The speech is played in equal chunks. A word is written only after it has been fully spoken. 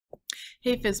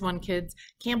Hey Phys 1 kids,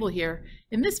 Campbell here.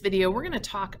 In this video, we're going to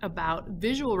talk about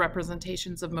visual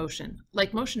representations of motion,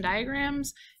 like motion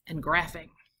diagrams and graphing.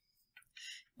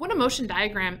 What a motion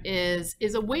diagram is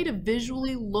a way to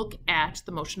visually look at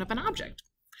the motion of an object.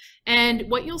 And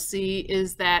what you'll see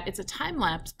is that it's a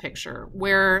time-lapse picture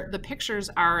where the pictures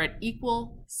are at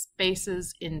equal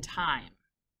spaces in time.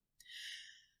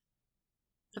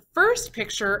 The first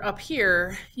picture up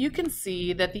here, you can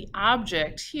see that the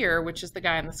object here, which is the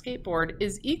guy on the skateboard,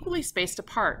 is equally spaced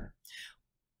apart.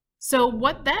 So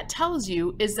what that tells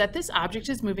you is that this object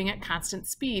is moving at constant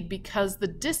speed because the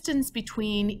distance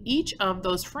between each of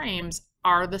those frames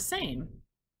are the same,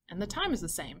 and the time is the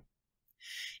same.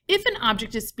 If an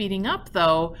object is speeding up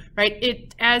though,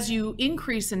 right, as you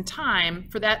increase in time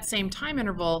for that same time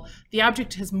interval, the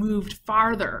object has moved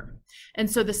farther. And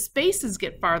so the spaces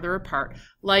get farther apart,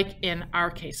 like in our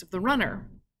case of the runner.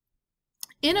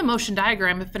 In a motion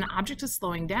diagram, if an object is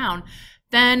slowing down,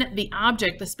 then the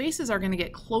spaces are going to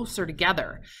get closer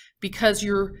together because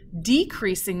you're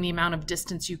decreasing the amount of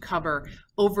distance you cover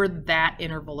over that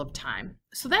interval of time.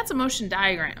 So that's a motion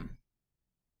diagram.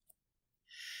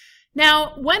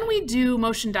 Now, when we do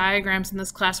motion diagrams in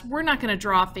this class, we're not going to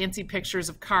draw fancy pictures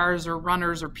of cars or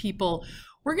runners or people.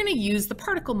 We're going to use the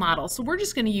particle model, so we're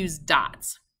just going to use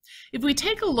dots. If we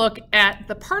take a look at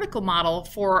the particle model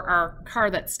for our car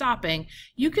that's stopping,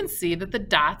 you can see that the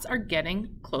dots are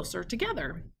getting closer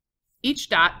together. Each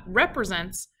dot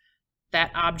represents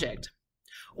that object.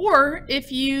 Or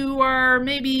if you are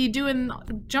maybe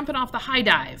jumping off the high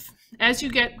dive, as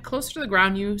you get closer to the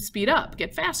ground, you speed up,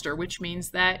 get faster, which means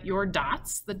that your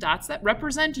dots, the dots that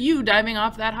represent you diving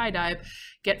off that high dive,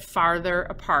 get farther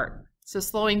apart. So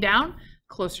slowing down,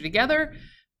 closer together,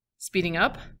 speeding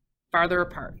up, farther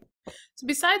apart. So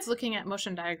besides looking at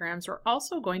motion diagrams, we're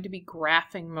also going to be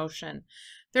graphing motion.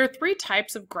 There are three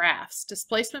types of graphs: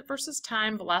 displacement versus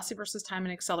time, velocity versus time,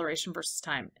 and acceleration versus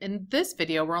time. In this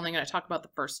video, we're only going to talk about the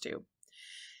first two.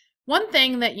 One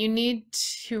thing that you need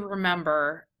to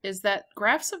remember is that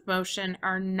graphs of motion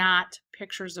are not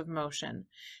pictures of motion,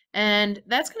 and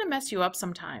that's going to mess you up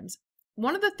sometimes.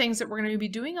 One of the things that we're going to be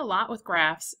doing a lot with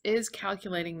graphs is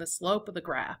calculating the slope of the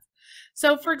graph.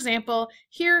 So for example,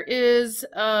 here is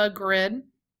a grid,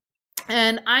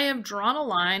 and I have drawn a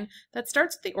line that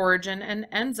starts at the origin and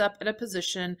ends up at a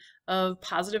position of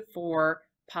 +4,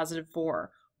 +4.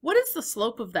 What is the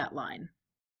slope of that line?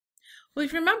 Well,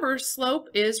 if you remember, slope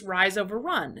is rise over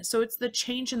run. So it's the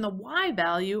change in the y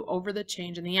value over the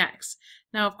change in the x.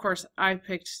 Now, of course, I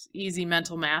picked easy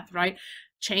mental math, right?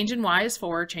 Change in y is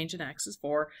 4, change in x is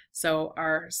 4, so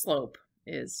our slope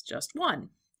is just 1.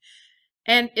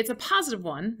 And it's a positive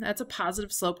one. That's a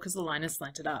positive slope because the line is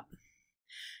slanted up.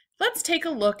 Let's take a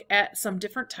look at some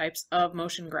different types of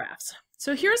motion graphs.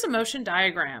 So here's a motion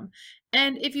diagram.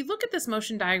 And if you look at this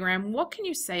motion diagram, what can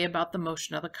you say about the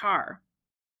motion of the car?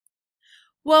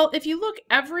 Well, if you look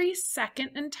every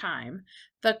second in time,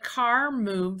 the car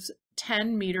moves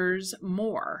 10 meters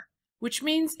more, which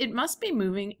means it must be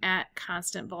moving at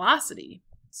constant velocity.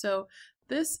 So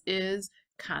this is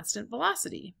constant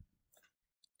velocity.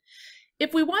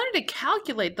 If we wanted to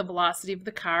calculate the velocity of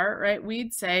the car, right,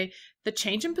 we'd say the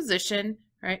change in position,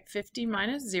 right, 50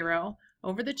 minus 0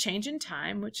 over the change in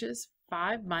time, which is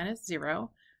 5 minus 0,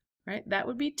 right, that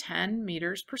would be 10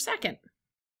 meters per second.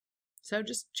 So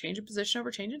just change in position over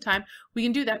change in time. We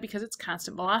can do that because it's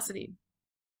constant velocity.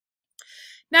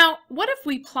 Now, what if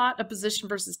we plot a position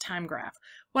versus time graph?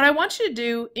 What I want you to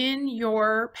do in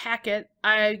your packet,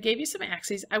 I gave you some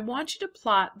axes. I want you to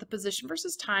plot the position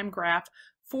versus time graph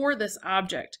for this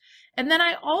object. And then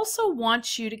I also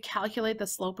want you to calculate the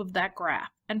slope of that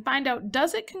graph and find out,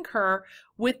 does it concur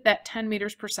with that 10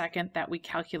 meters per second that we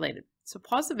calculated? So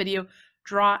pause the video,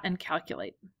 draw, and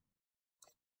calculate.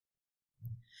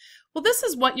 Well, this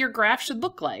is what your graph should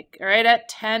look like, all right? At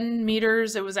 10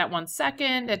 meters, it was at 1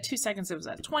 second. At 2 seconds, it was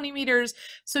at 20 meters.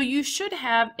 So you should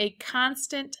have a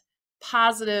constant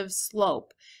positive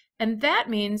slope. And that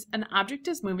means an object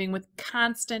is moving with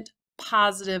constant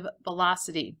positive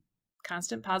velocity.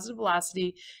 Constant positive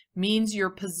velocity means your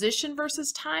position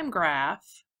versus time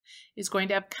graph is going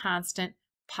to have constant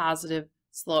positive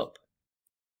slope.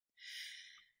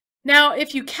 Now,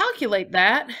 if you calculate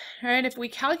that, right, if we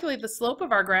calculate the slope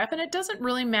of our graph, and it doesn't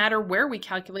really matter where we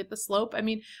calculate the slope. I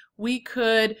mean, we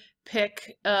could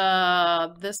pick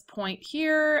this point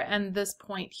here and this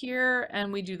point here,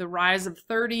 and we do the rise of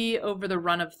 30 over the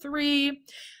run of 3.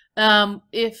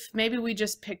 If maybe we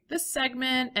just pick this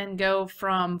segment and go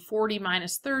from 40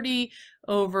 minus 30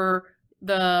 over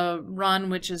the run,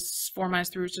 which is 4 minus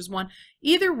 3, which is 1.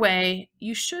 Either way,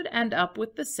 you should end up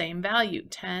with the same value,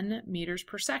 10 meters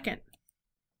per second.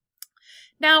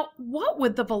 Now, what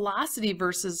would the velocity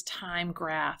versus time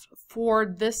graph for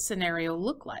this scenario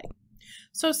look like?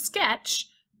 So sketch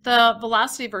the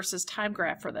velocity versus time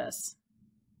graph for this.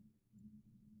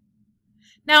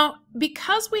 Now,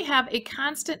 because we have a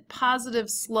constant positive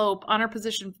slope on our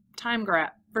position time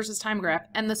graph versus time graph,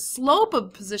 and the slope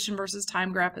of position versus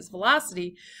time graph is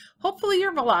velocity, hopefully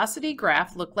your velocity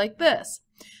graph looked like this.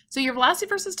 So your velocity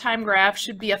versus time graph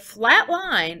should be a flat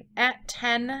line at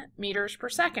 10 meters per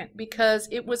second because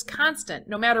it was constant.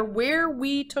 No matter where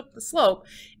we took the slope,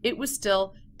 it was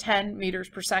still 10 meters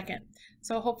per second.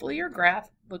 So hopefully your graph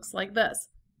looks like this.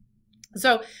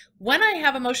 So when I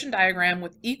have a motion diagram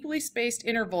with equally spaced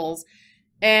intervals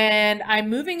and I'm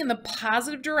moving in the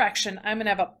positive direction, I'm going to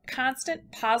have a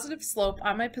constant positive slope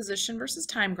on my position versus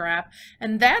time graph,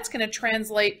 and that's going to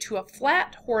translate to a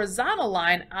flat horizontal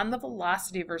line on the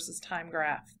velocity versus time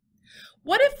graph.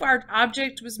 What if our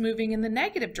object was moving in the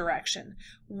negative direction?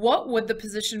 What would the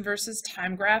position versus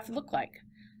time graph look like?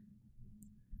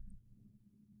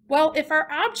 Well, if our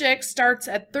object starts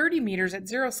at 30 meters at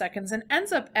 0 seconds and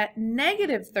ends up at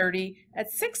negative 30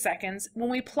 at 6 seconds, when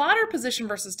we plot our position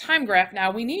versus time graph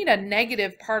now, we need a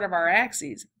negative part of our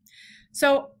axes.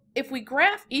 So if we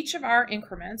graph each of our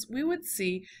increments, we would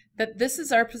see that this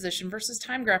is our position versus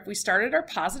time graph. We start at our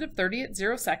positive 30 at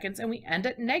 0 seconds and we end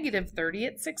at negative 30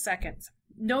 at 6 seconds.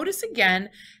 Notice again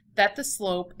that the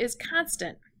slope is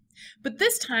constant, but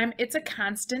this time it's a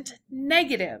constant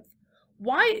negative.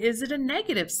 Why is it a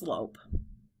negative slope?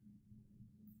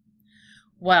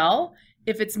 Well,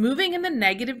 if it's moving in the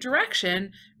negative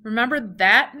direction, remember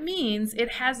that means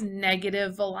it has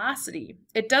negative velocity.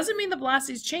 It doesn't mean the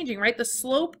velocity is changing, right? The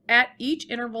slope at each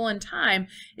interval in time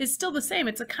is still the same.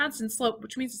 It's a constant slope,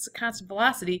 which means it's a constant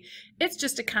velocity. It's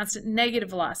just a constant negative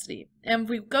velocity. And if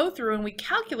we go through and we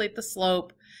calculate the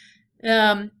slope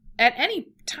at any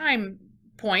time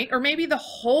point, or maybe the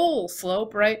whole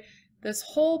slope, right? This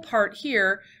whole part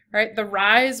here, right, the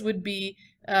rise would be,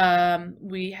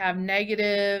 we have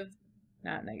negative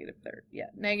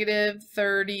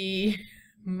 30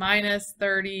 minus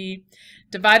 30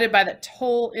 divided by the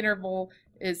whole interval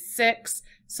is 6.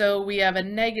 So we have a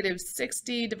negative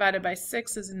 60 divided by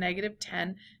 6 is a negative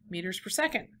 10 meters per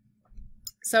second.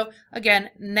 So again,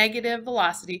 negative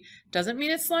velocity doesn't mean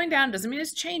it's slowing down, doesn't mean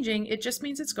it's changing, it just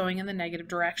means it's going in the negative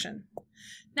direction.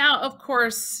 Now, of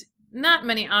course, not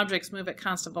many objects move at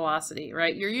constant velocity,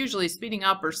 right? You're usually speeding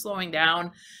up or slowing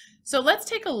down. So let's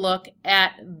take a look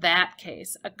at that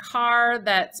case, a car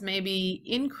that's maybe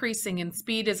increasing in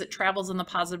speed as it travels in the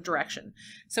positive direction.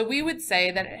 So we would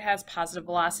say that it has positive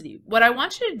velocity. What I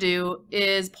want you to do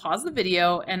is pause the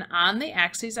video and on the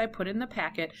axes I put in the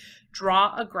packet,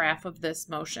 draw a graph of this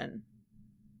motion.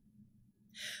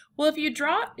 Well, if you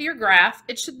draw your graph,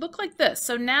 it should look like this.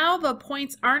 So now the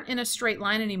points aren't in a straight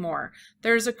line anymore.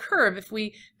 There's a curve. If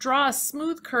we draw a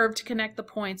smooth curve to connect the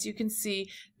points, you can see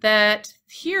that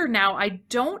here now I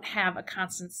don't have a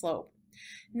constant slope.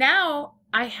 Now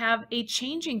I have a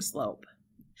changing slope.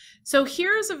 So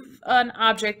here's an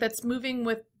object that's moving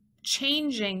with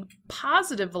changing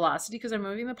positive velocity because I'm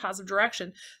moving in the positive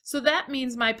direction. So that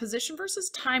means my position versus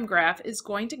time graph is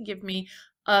going to give me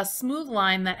a smooth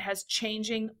line that has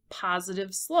changing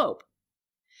positive slope.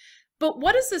 But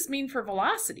what does this mean for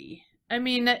velocity? I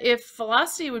mean, if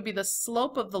velocity would be the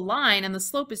slope of the line and the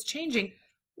slope is changing,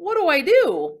 what do I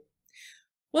do?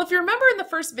 Well, if you remember in the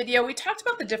first video, we talked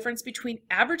about the difference between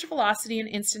average velocity and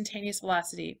instantaneous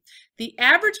velocity. The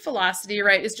average velocity,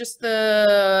 right, is just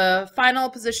the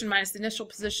final position minus the initial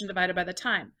position divided by the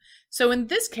time. So in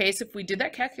this case, if we did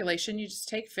that calculation, you just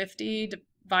take 50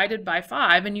 divided by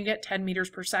 5 and you get 10 meters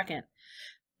per second.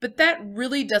 But that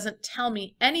really doesn't tell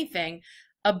me anything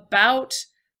about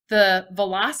the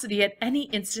velocity at any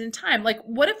instant in time. Like,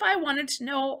 what if I wanted to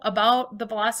know about the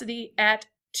velocity at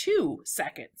 2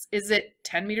 seconds? Is it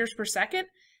 10 meters per second?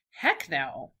 Heck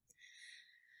no.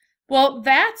 Well,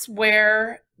 that's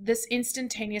where this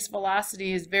instantaneous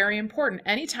velocity is very important.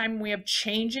 Anytime we have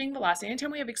changing velocity,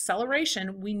 anytime we have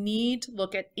acceleration, we need to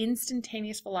look at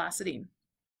instantaneous velocity.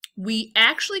 We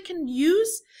actually can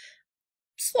use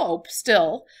slope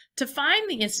still to find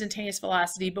the instantaneous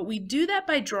velocity, but we do that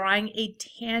by drawing a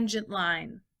tangent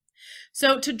line.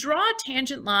 So to draw a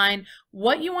tangent line,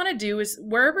 what you want to do is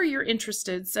wherever you're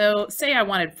interested, so say I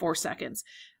wanted 4 seconds,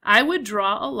 I would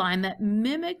draw a line that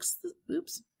mimics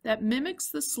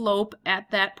the slope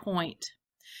at that point.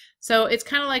 So it's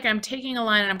kind of like I'm taking a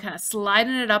line and I'm kind of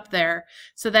sliding it up there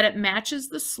so that it matches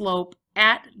the slope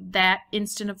at that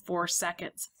instant of 4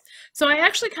 seconds. So I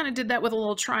actually kind of did that with a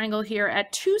little triangle here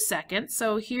at 2 seconds.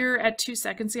 So here at 2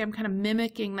 seconds, see, I'm kind of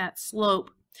mimicking that slope.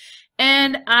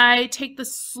 And I take the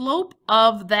slope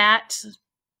of that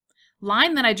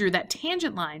line that I drew, that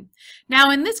tangent line.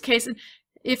 Now in this case,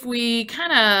 if we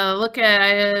kind of look at,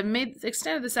 I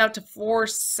extended this out to 4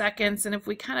 seconds, and if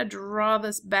we kind of draw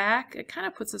this back, it kind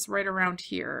of puts us right around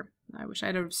here. I wish I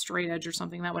had a straight edge or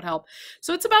something that would help.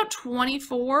 So it's about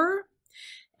 24.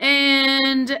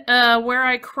 And where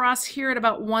I cross here at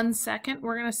about 1 second,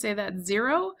 we're going to say that's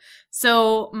 0.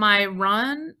 So my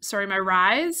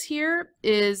rise here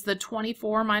is the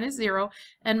 24 minus 0,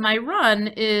 and my run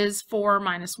is 4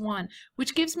 minus 1,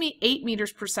 which gives me 8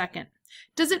 meters per second.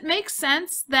 Does it make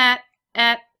sense that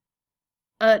at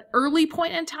an early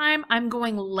point in time, I'm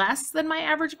going less than my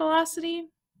average velocity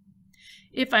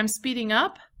if I'm speeding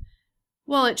up?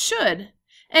 Well, it should.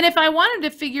 And if I wanted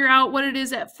to figure out what it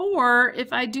is at 4,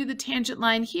 if I do the tangent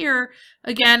line here,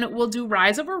 again, we'll do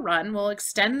rise over run. We'll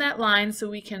extend that line so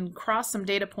we can cross some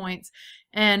data points,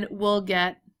 and we'll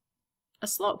get a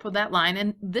slope of that line.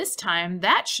 And this time,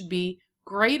 that should be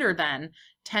greater than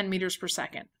 10 meters per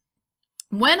second.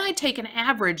 When I take an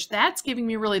average, that's giving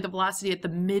me really the velocity at the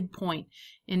midpoint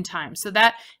in time. So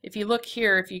that, if you look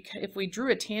here, if we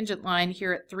drew a tangent line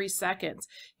here at 3 seconds,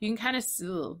 you can kind of see,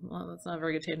 well, that's not a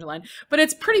very good tangent line, but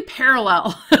it's pretty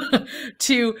parallel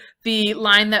to the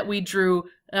line that we drew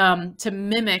to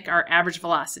mimic our average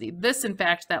velocity. This, in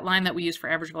fact, that line that we use for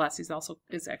average velocity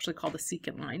is actually called a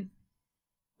secant line.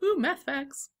 Ooh, math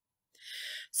facts.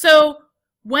 So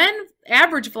when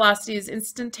average velocity is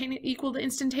equal to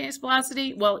instantaneous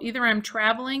velocity, well, either I'm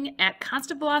traveling at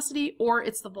constant velocity or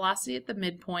it's the velocity at the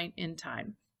midpoint in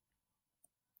time.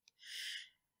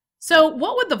 So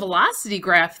what would the velocity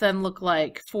graph then look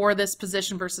like for this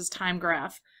position versus time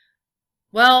graph?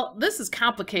 Well, this is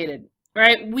complicated,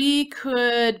 right? We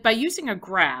could, by using a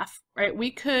graph, right,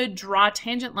 we could draw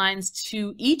tangent lines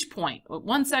to each point at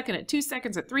 1 second, at 2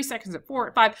 seconds, at 3 seconds, at 4,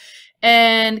 at 5,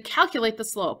 and calculate the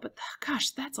slope. But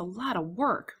gosh, that's a lot of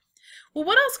work. Well,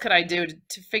 what else could I do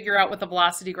to figure out what the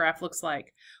velocity graph looks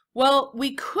like? Well,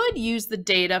 we could use the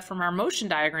data from our motion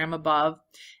diagram above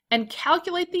and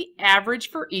calculate the average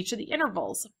for each of the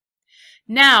intervals.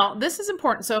 Now, this is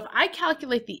important. So if I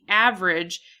calculate the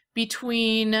average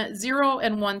between 0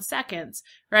 and 1 seconds,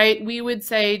 right, we would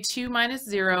say 2 minus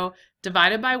 0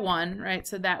 divided by 1, right,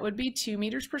 so that would be 2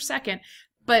 meters per second.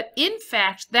 But in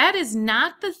fact, that is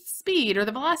not the speed or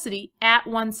the velocity at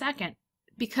 1 second,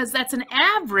 because that's an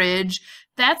average.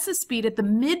 That's the speed at the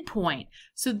midpoint.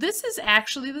 So this is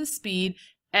actually the speed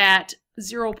at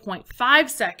 0.5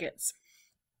 seconds.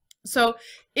 So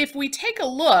if we take a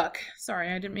look, sorry,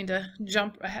 I didn't mean to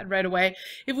jump ahead right away.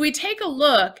 If we take a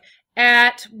look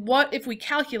at if we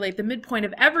calculate the midpoint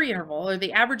of every interval, or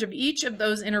the average of each of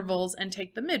those intervals, and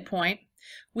take the midpoint,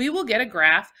 we will get a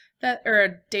graph or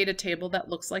a data table that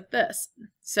looks like this.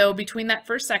 So between that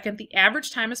first second, the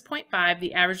average time is 0.5,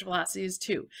 the average velocity is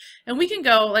 2. And we can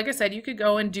go, like I said, you could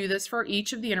go and do this for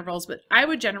each of the intervals, but I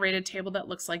would generate a table that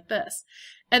looks like this.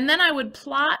 And then I would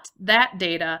plot that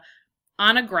data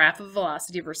on a graph of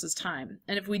velocity versus time.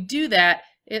 And if we do that,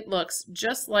 it looks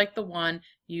just like the one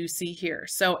you see here.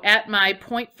 So at my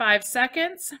 0.5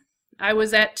 seconds, I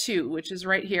was at 2, which is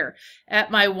right here.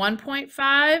 At my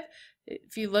 1.5,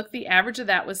 if you look, the average of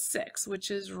that was 6, which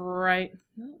is right,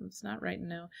 no, it's not right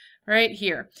now, right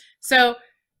here. So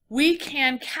we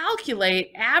can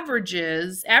calculate average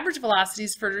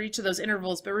velocities for each of those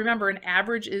intervals, but remember, an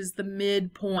average is the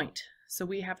midpoint. So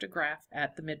we have to graph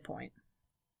at the midpoint.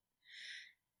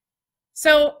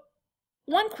 So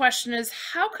one question is,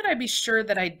 how could I be sure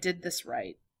that I did this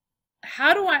right?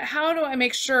 How do I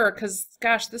make sure? Because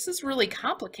gosh, this is really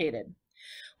complicated.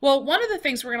 Well, one of the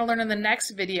things we're going to learn in the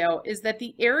next video is that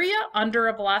the area under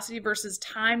a velocity versus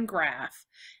time graph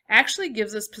actually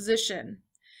gives us position.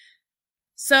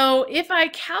 So if I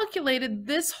calculated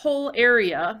this whole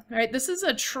area, right, this is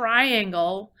a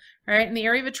triangle, right, and the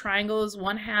area of a triangle is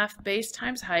 1/2 base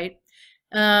times height.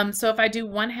 So if I do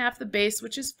 1/2 the base,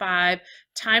 which is 5,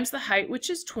 times the height, which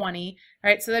is 20,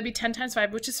 right, so that'd be 10 times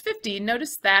 5, which is 50.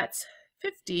 Notice that's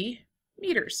 50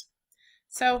 meters.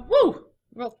 So, woo!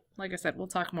 Well, like I said, we'll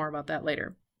talk more about that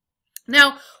later.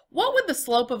 Now, what would the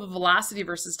slope of a velocity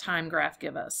versus time graph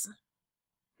give us?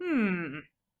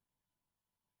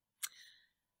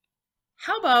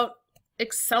 How about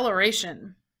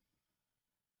acceleration?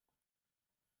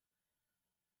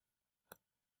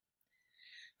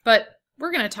 But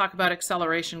we're going to talk about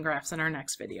acceleration graphs in our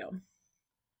next video.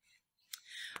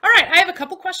 All right, I have a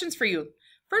couple questions for you.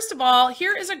 First of all,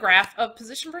 here is a graph of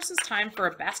position versus time for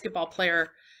a basketball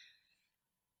player.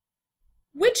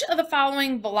 Which of the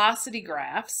following velocity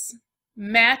graphs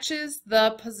matches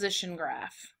the position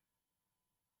graph?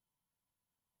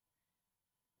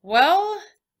 Well,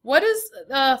 what does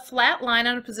the flat line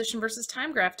on a position versus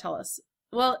time graph tell us?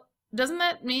 Well, doesn't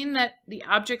that mean that the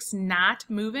object's not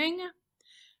moving,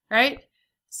 right?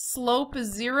 Slope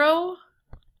is 0,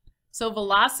 so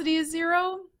velocity is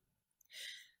 0.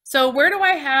 So where do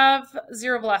I have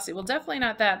 0 velocity? Well, definitely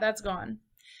not that. That's gone.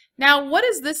 Now, what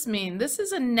does this mean? This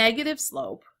is a negative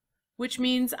slope, which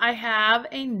means I have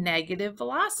a negative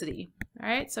velocity,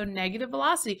 right? So negative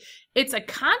velocity. It's a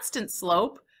constant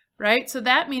slope, right? So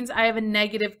that means I have a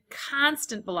negative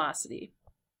constant velocity,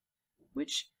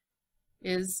 which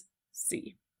is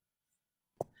C.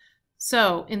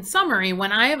 So in summary,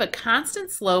 when I have a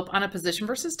constant slope on a position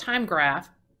versus time graph,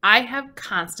 I have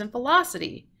constant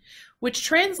velocity, which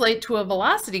translates to a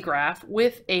velocity graph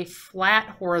with a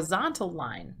flat horizontal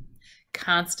line,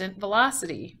 constant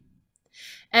velocity.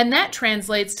 And that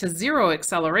translates to 0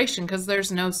 acceleration because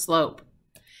there's no slope.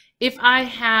 If I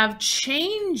have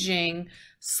changing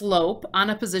slope on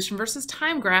a position versus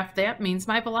time graph, that means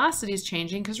my velocity is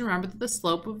changing, because remember that the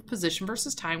slope of a position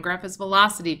versus time graph is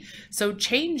velocity. So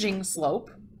changing slope,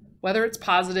 whether it's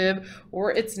positive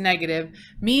or it's negative,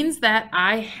 means that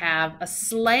I have a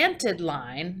slanted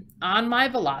line on my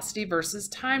velocity versus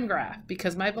time graph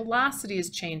because my velocity is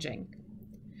changing.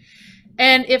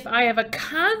 And if I have a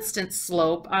constant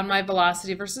slope on my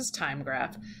velocity versus time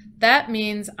graph, that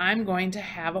means I'm going to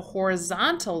have a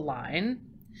horizontal line,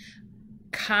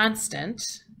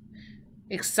 constant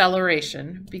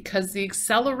acceleration, because the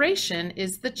acceleration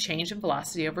is the change in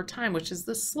velocity over time, which is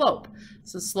the slope.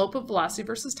 So slope of velocity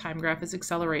versus time graph is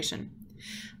acceleration.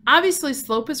 Obviously,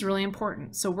 slope is really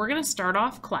important. So we're going to start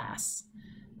off class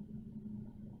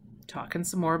talking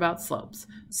some more about slopes.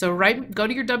 So go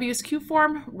to your WSQ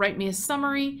form, write me a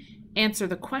summary, answer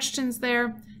the questions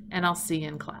there, and I'll see you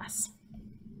in class.